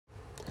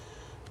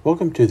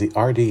Welcome to the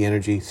RD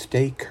Energy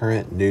Stay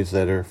Current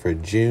newsletter for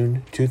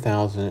June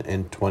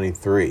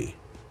 2023.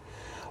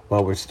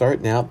 Well, we're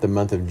starting out the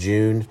month of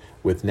June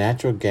with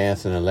natural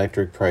gas and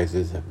electric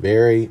prices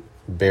very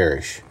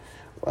bearish.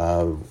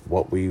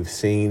 What we've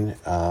seen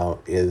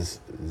is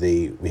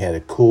we had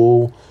a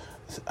cool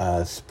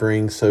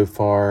spring so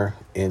far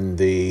in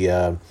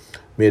the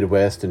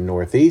Midwest and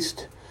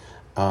Northeast,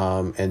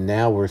 and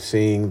now we're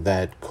seeing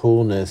that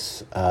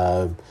coolness,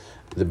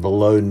 the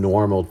below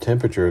normal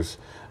temperatures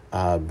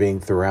being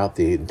throughout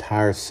the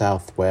entire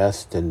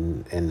Southwest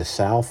and the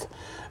South,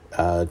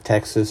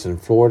 Texas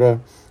and Florida,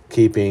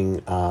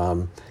 keeping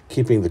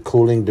the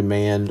cooling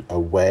demand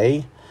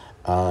away,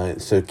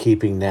 so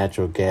keeping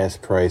natural gas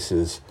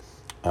prices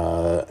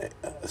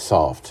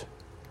soft.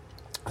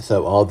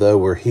 So although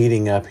we're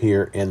heating up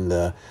here in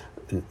the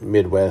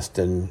Midwest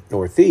and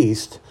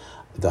Northeast,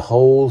 the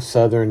whole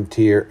southern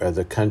tier of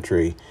the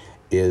country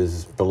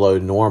is below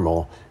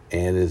normal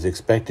and is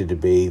expected to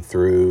be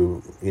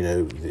through,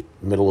 the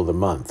middle of the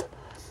month.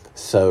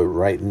 So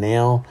right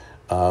now,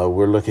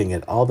 we're looking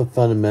at all the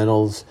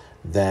fundamentals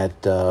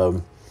that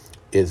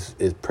is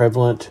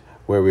prevalent,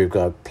 where we've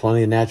got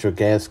plenty of natural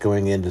gas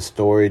going into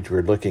storage.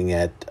 We're looking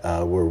at,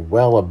 we're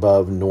well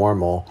above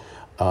normal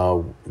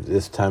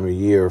this time of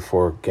year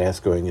for gas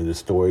going into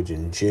storage.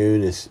 In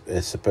June is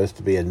supposed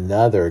to be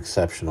another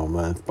exceptional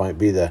month, might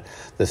be the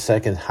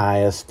second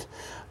highest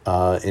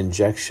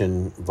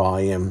injection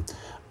volume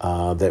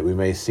that we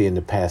may see in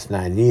the past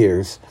 9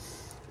 years.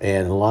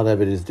 And a lot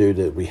of it is due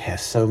to we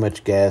have so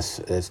much gas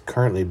that's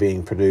currently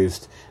being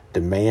produced.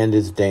 Demand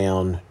is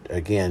down,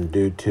 again,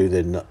 due to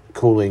the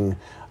cooling,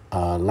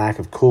 lack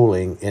of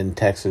cooling in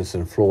Texas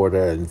and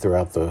Florida and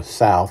throughout the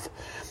South.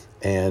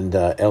 And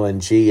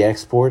LNG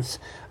exports,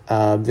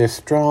 they're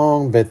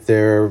strong, but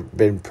they've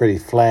been pretty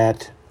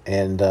flat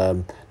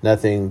and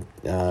nothing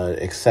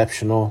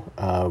exceptional,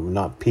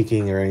 not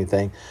peaking or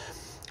anything.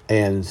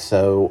 And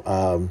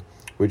so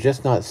we're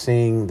just not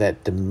seeing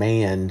that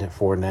demand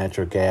for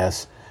natural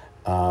gas,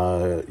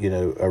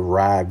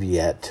 arrive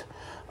yet,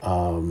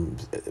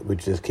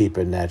 which is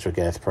keeping natural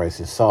gas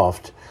prices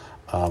soft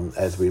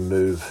as we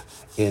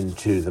move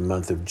into the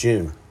month of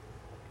June.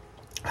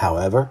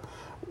 However,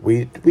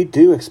 we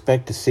do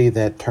expect to see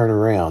that turn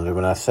around. And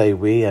when I say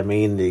we, I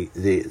mean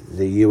the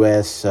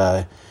U.S.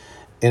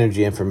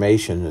 Energy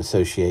Information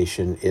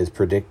Association is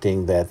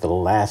predicting that the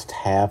last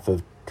half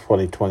of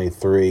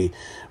 2023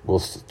 we'll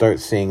start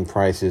seeing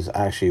prices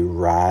actually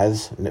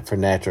rise for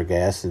natural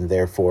gas and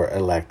therefore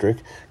electric,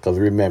 because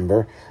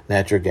remember,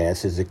 natural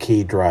gas is a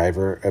key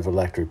driver of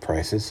electric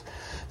prices.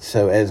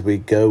 So as we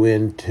get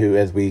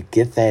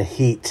that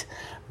heat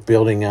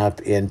building up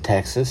in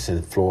Texas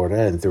and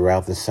Florida and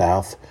throughout the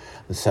South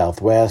and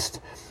Southwest,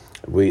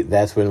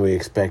 that's when we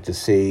expect to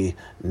see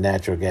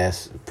natural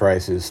gas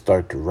prices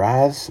start to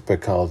rise,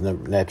 because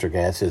natural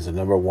gas is the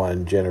number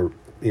one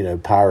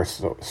power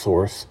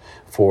source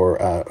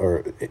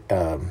for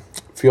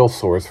fuel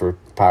source for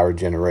power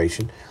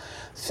generation.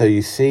 So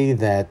you see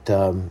that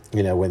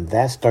when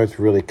that starts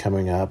really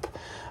coming up,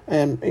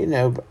 and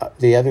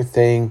the other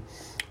thing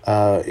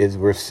is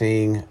we're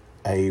seeing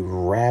a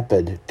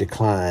rapid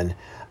decline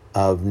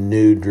of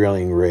new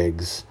drilling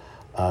rigs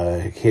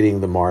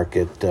hitting the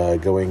market,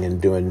 going and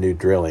doing new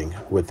drilling.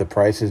 With the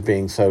prices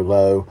being so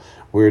low,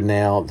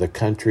 the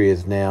country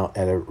is now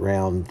at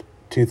around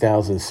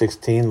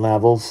 2016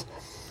 levels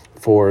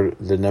for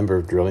the number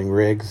of drilling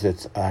rigs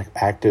that's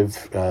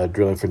active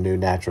drilling for new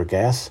natural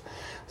gas.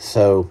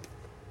 So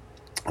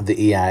the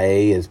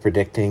EIA is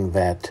predicting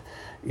that,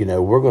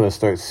 we're going to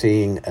start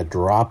seeing a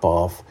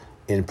drop-off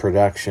in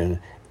production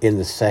in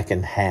the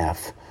second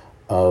half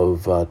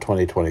of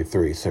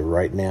 2023. So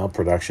right now,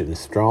 production is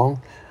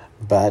strong,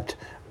 but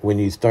when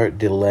you start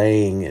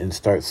delaying and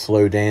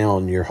slow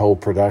down your whole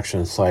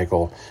production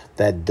cycle,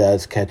 that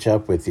does catch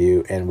up with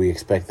you, and we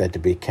expect that to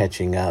be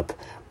catching up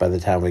by the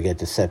time we get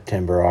to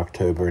September,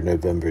 October,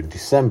 November, and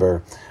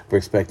December. We're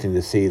expecting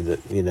to see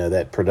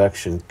that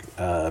production,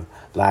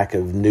 lack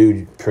of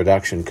new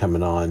production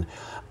coming on,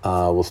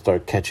 will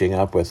start catching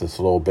up with us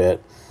a little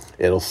bit.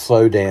 It'll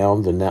slow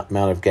down the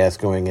amount of gas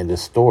going into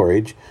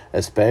storage,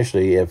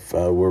 especially if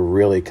we're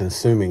really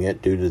consuming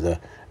it due to the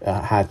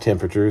high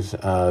temperatures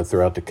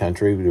throughout the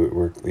country.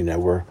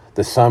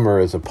 The summer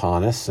is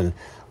upon us, and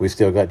we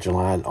still got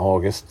July and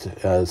August,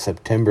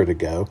 September to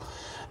go,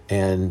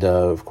 and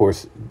of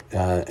course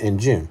in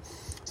June.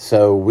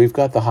 So we've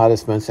got the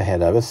hottest months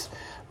ahead of us.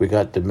 We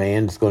got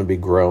demand is going to be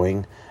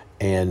growing,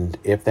 and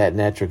if that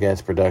natural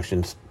gas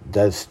production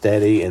does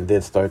steady and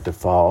then start to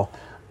fall,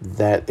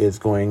 that is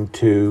going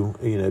to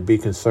be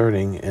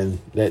concerning, and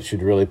that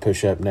should really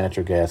push up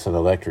natural gas and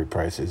electric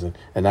prices.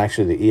 And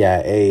actually the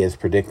EIA is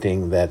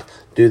predicting that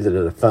due to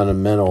the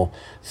fundamental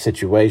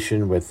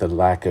situation with the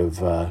lack of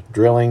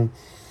drilling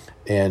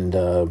and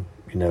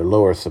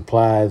lower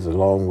supplies,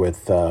 along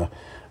with all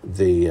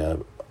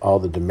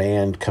the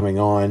demand coming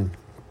on,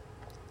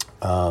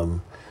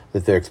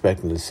 that they're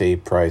expecting to see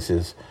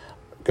prices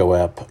go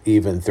up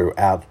even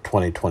throughout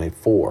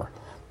 2024.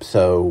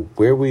 So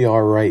where we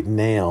are right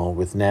now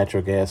with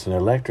natural gas and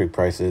electric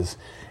prices,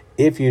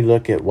 if you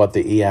look at what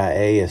the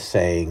EIA is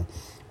saying,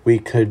 we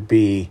could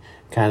be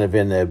kind of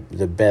in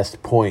the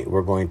best point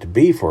we're going to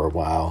be for a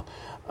while.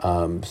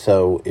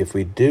 So if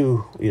we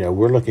do,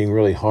 we're looking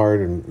really hard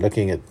and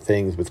looking at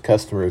things with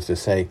customers to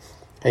say,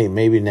 hey,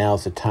 maybe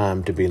now's the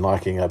time to be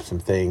locking up some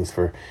things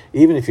for,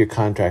 even if your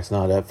contract's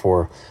not up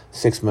for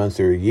 6 months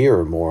or a year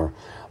or more.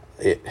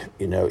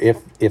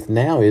 If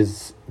now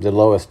is the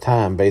lowest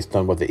time based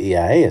on what the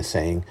EIA is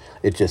saying,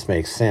 it just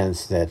makes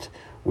sense that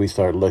we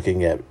start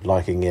looking at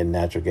locking in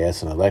natural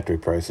gas and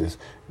electric prices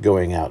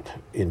going out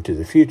into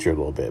the future a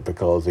little bit,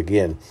 because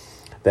again,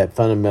 that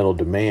fundamental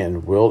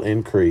demand will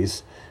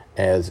increase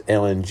as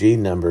LNG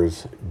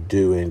numbers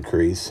do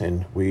increase,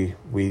 and we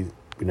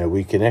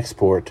can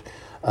export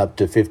up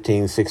to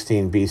 15,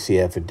 16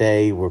 BCF a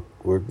day.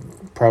 We're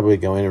probably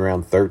going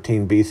around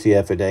 13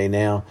 BCF a day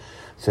now.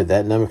 So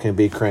that number can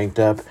be cranked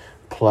up,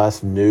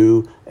 plus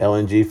new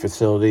LNG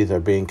facilities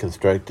are being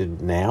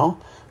constructed now,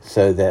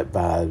 so that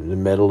by the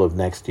middle of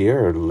next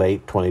year or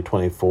late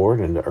 2024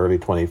 and early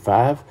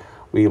 25,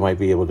 we might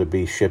be able to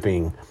be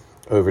shipping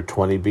over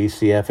 20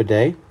 BCF a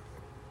day.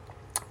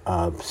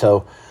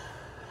 So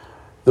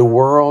the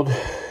world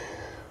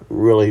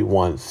really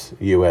wants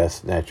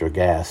U.S. natural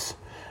gas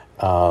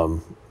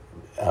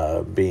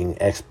being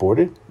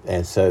exported,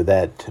 and so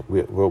that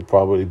we'll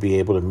probably be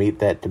able to meet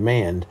that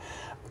demand.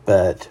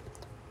 But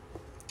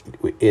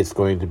it's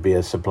going to be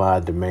a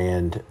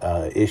supply-demand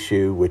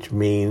issue, which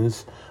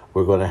means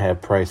we're going to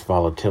have price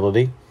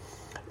volatility,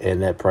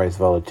 and that price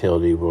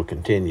volatility will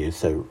continue.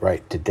 So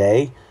right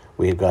today,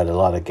 we've got a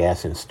lot of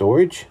gas in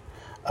storage.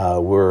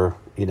 We're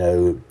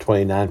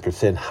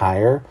 29%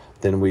 higher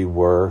than we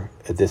were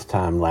at this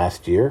time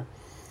last year.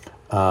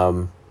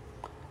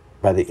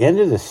 By the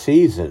end of the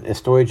season, a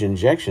storage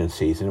injection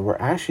season, we're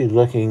actually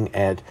looking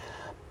at,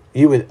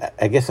 you would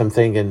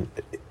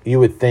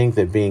think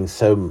that being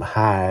so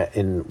high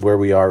in where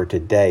we are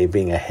today,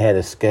 being ahead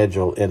of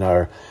schedule in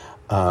our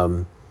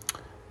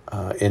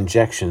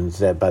injections,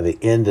 that by the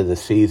end of the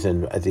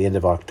season, at the end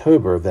of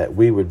October, that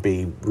we would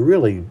be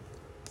really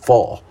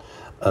full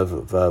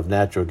of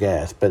natural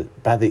gas.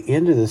 But by the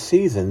end of the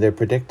season, they're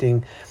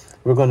predicting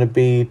we're going to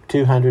be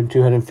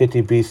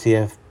 250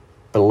 BCF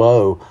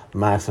below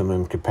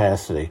maximum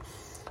capacity.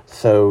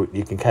 So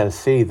you can kind of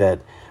see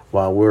that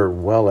while we're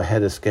well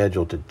ahead of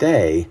schedule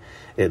today,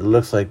 it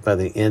looks like by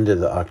the end of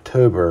the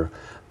October,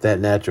 that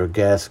natural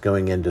gas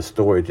going into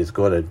storage is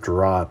going to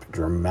drop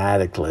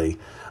dramatically,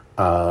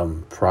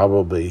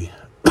 probably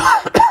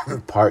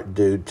part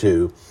due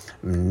to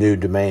new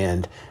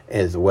demand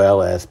as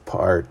well as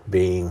part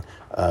being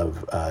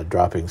of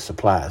dropping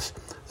supplies.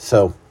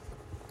 So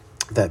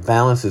that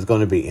balance is going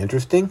to be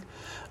interesting.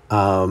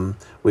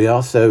 We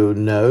also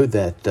know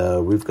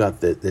that we've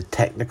got the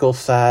technical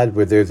side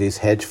where there's these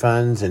hedge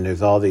funds and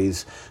there's all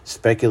these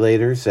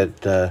speculators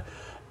that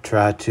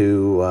try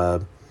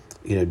to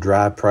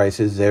drive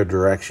prices their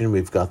direction.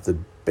 We've got the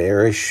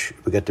bearish,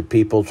 we got the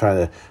people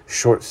trying to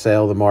short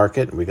sell the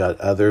market. We got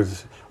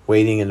others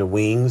waiting in the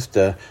wings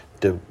to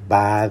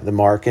buy the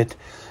market.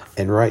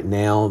 And right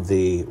now,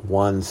 the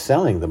ones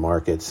selling the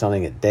market,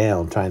 selling it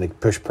down, trying to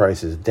push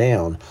prices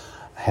down,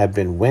 have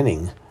been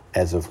winning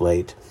as of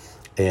late.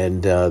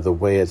 And the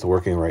way it's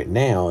working right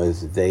now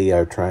is they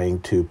are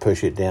trying to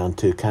push it down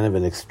to kind of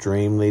an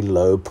extremely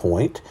low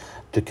point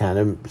to kind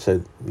of,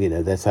 so,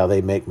 that's how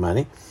they make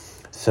money.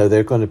 So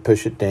they're going to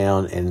push it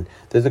down, and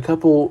there's a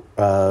couple,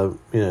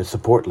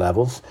 support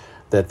levels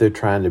that they're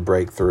trying to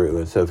break through.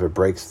 And so if it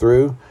breaks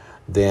through,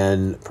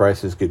 then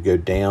prices could go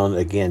down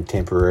again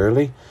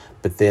temporarily.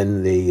 But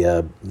then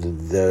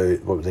the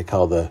what they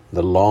call the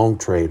long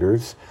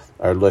traders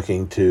are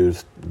looking to,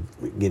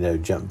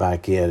 jump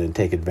back in and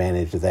take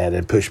advantage of that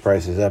and push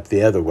prices up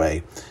the other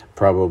way,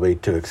 probably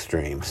to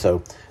extreme.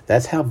 So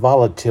that's how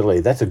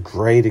volatility, that's a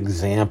great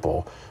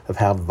example of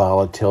how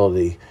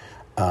volatility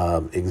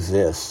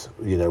exists.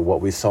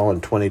 What we saw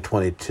in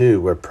 2022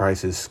 where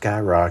prices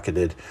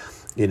skyrocketed,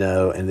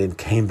 and then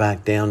came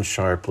back down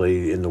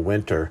sharply in the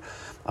winter.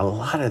 A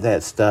lot of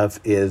that stuff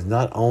is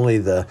not only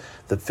the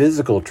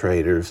physical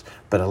traders,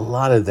 but a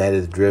lot of that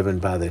is driven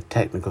by the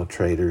technical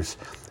traders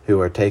who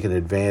are taking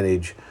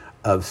advantage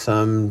of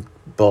some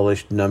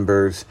bullish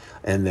numbers,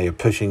 and they're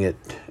pushing it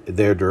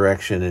their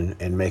direction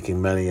and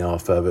making money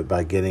off of it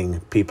by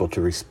getting people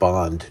to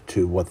respond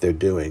to what they're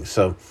doing.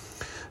 So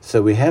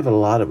we have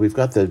we've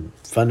got the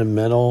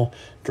fundamental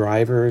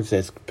drivers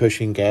that's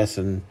pushing gas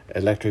and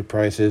electric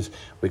prices.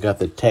 We got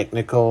the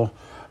technical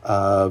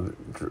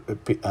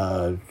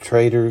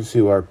traders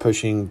who are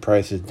pushing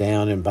prices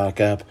down and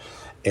back up,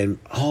 and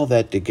all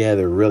that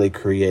together really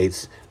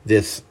creates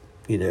this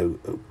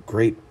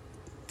great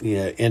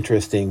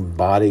interesting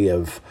body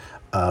of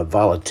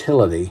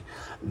volatility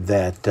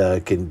that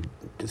can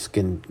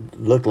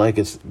look like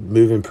it's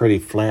moving pretty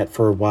flat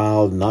for a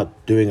while,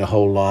 not doing a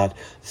whole lot.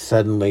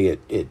 Suddenly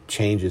it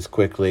changes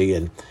quickly,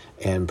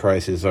 and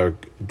prices are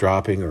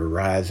dropping or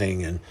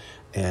rising,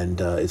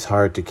 and it's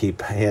hard to keep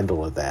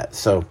handle of that.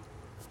 So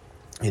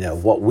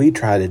what we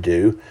try to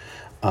do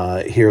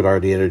here at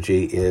RD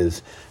Energy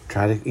is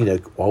try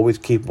to, always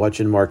keep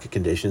watching market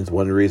conditions.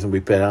 One reason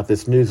we put out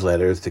this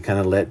newsletter is to kind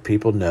of let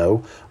people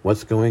know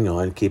what's going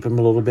on, keep them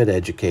a little bit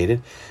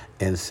educated,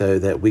 and so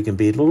that we can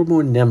be a little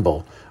more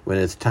nimble when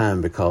it's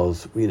time,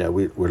 because,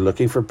 we're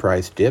looking for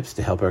price dips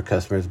to help our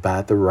customers buy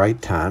at the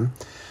right time.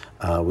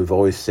 We've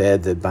always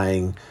said that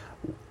buying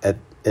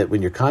at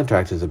when your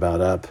contract is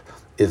about up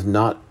is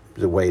not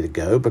the way to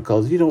go,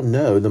 because you don't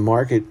know, the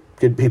market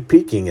could be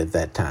peaking at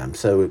that time.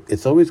 So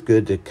it's always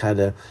good to kind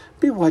of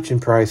be watching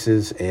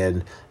prices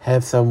and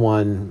have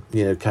someone,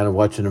 kind of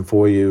watching them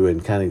for you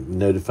and kind of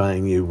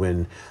notifying you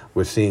when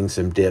we're seeing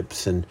some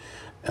dips, and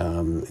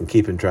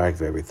keeping track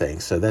of everything.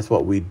 So that's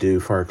what we do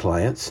for our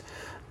clients.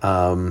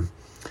 And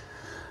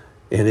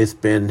it's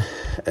been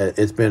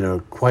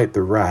quite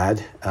the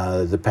ride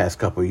the past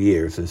couple of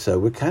years, and so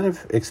we're kind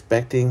of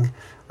expecting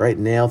right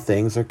now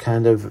things are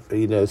kind of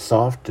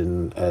soft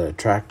and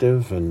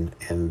attractive,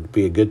 and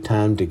be a good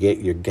time to get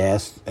your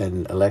gas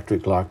and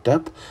electric locked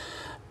up.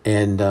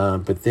 And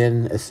but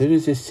then as soon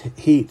as this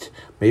heat,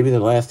 maybe the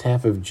last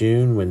half of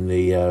June, when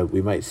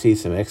we might see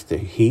some extra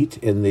heat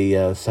in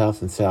the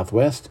south and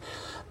southwest,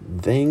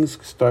 things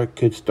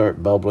could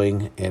start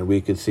bubbling, and we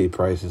could see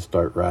prices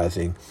start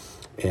rising,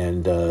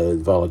 and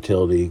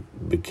volatility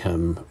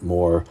become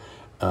more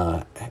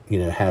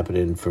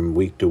happening from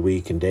week to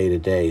week and day to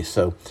day.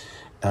 So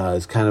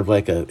it's kind of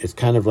like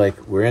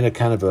we're in a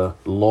kind of a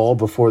lull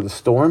before the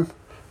storm,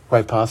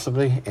 quite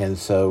possibly, and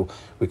so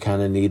we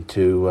kind of need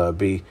to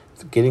be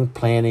getting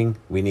planning.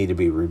 We need to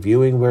be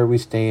reviewing where we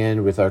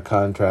stand with our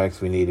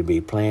contracts. We need to be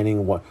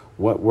planning what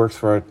works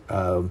for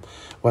our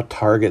what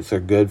targets are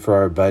good for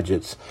our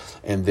budgets,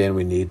 and then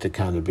we need to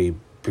kind of be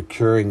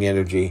procuring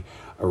energy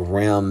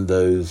around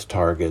those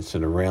targets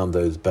and around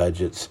those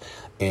budgets.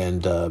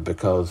 And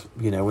because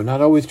we're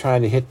not always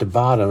trying to hit the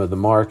bottom of the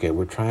market,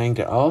 we're trying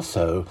to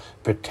also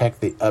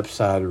protect the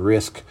upside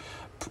risk,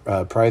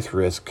 price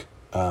risk,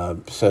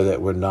 so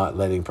that we're not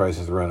letting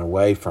prices run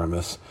away from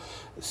us.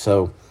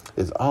 So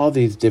there's all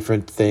these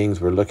different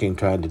things we're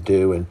trying to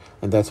do, and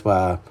that's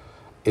why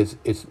it's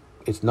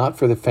not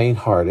for the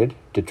faint-hearted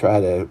to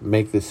try to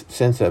make this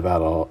sense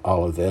about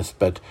all of this,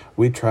 but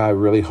we try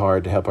really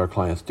hard to help our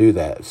clients do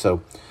that.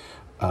 So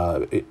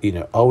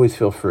always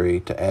feel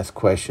free to ask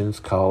questions,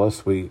 call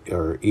us,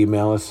 or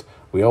email us.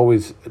 We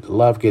always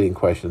love getting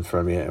questions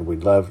from you, and we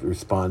love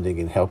responding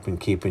and helping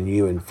keeping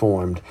you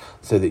informed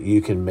so that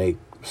you can make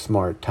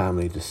smart,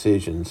 timely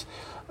decisions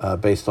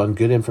based on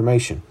good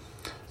information.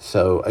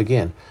 So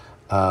again,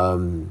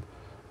 right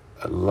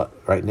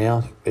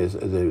now is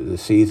the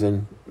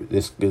season.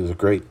 This is a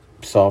great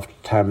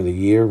soft time of the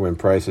year when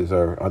prices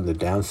are on the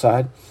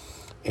downside.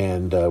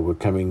 And we're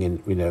coming in,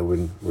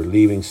 when we're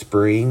leaving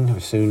spring,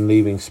 soon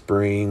leaving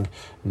spring,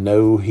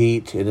 no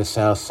heat in the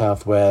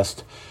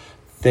southwest.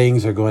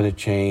 Things are going to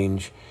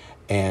change,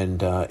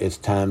 and it's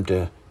time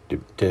to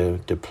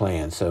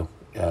plan. So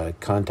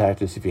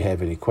contact us if you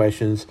have any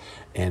questions,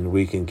 and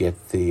we can get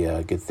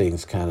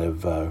things kind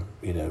of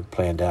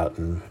planned out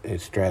and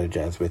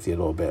strategize with you a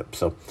little bit.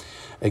 So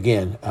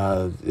again,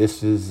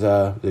 this is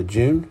the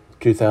June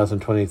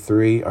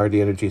 2023 RD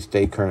Energy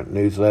Stay Current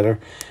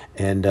newsletter,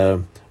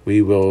 and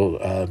we will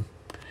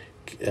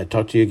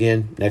talk to you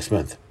again next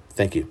month.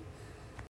 Thank you.